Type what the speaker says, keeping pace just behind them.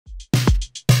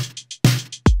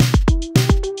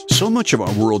So much of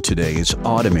our world today is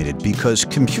automated because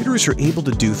computers are able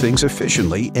to do things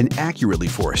efficiently and accurately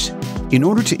for us. In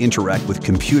order to interact with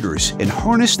computers and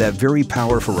harness that very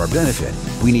power for our benefit,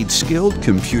 we need skilled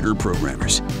computer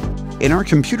programmers. In our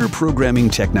computer programming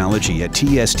technology at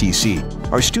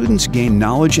TSTC, our students gain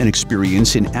knowledge and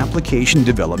experience in application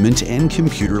development and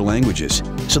computer languages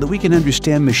so that we can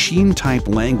understand machine-type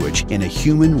language in a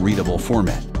human-readable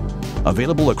format.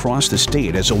 Available across the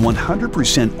state as a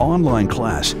 100% online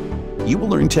class, you will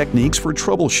learn techniques for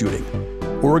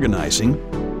troubleshooting, organizing,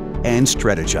 and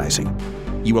strategizing.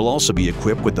 You will also be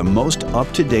equipped with the most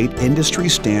up-to-date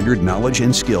industry-standard knowledge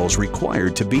and skills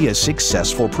required to be a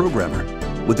successful programmer.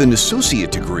 With an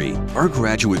associate degree, our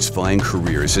graduates find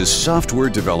careers as software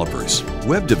developers,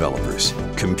 web developers,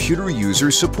 computer user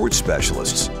support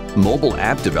specialists, mobile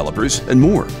app developers, and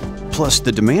more. Plus,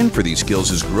 the demand for these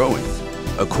skills is growing.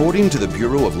 According to the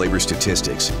Bureau of Labor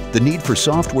Statistics, the need for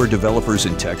software developers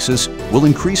in Texas will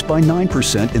increase by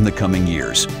 9% in the coming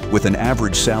years, with an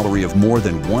average salary of more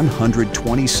than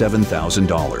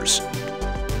 $127,000.